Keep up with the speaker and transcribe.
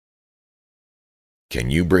Can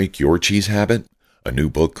you break your cheese habit? A new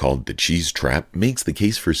book called The Cheese Trap makes the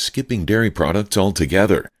case for skipping dairy products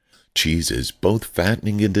altogether. Cheese is both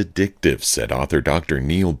fattening and addictive, said author Dr.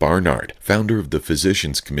 Neal Barnard, founder of the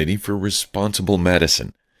Physicians Committee for Responsible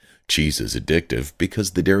Medicine. Cheese is addictive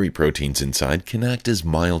because the dairy proteins inside can act as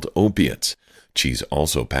mild opiates. Cheese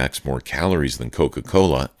also packs more calories than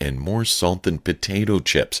Coca-Cola and more salt than potato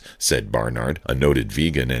chips, said Barnard, a noted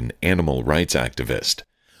vegan and animal rights activist.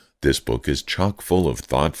 This book is chock full of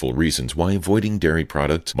thoughtful reasons why avoiding dairy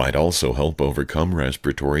products might also help overcome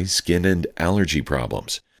respiratory, skin, and allergy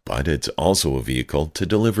problems. But it's also a vehicle to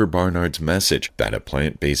deliver Barnard's message that a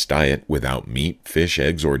plant-based diet without meat, fish,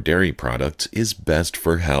 eggs, or dairy products is best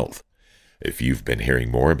for health. If you've been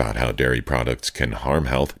hearing more about how dairy products can harm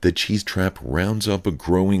health, The Cheese Trap rounds up a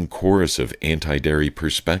growing chorus of anti-dairy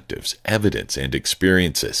perspectives, evidence, and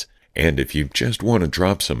experiences. And if you just want to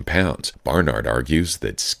drop some pounds, Barnard argues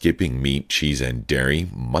that skipping meat, cheese, and dairy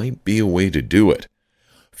might be a way to do it.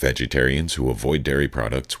 Vegetarians who avoid dairy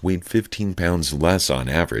products weighed 15 pounds less on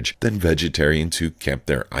average than vegetarians who kept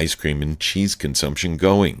their ice cream and cheese consumption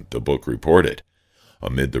going, the book reported.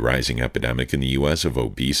 Amid the rising epidemic in the U.S. of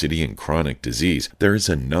obesity and chronic disease, there is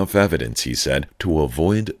enough evidence, he said, to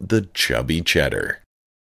avoid the chubby cheddar.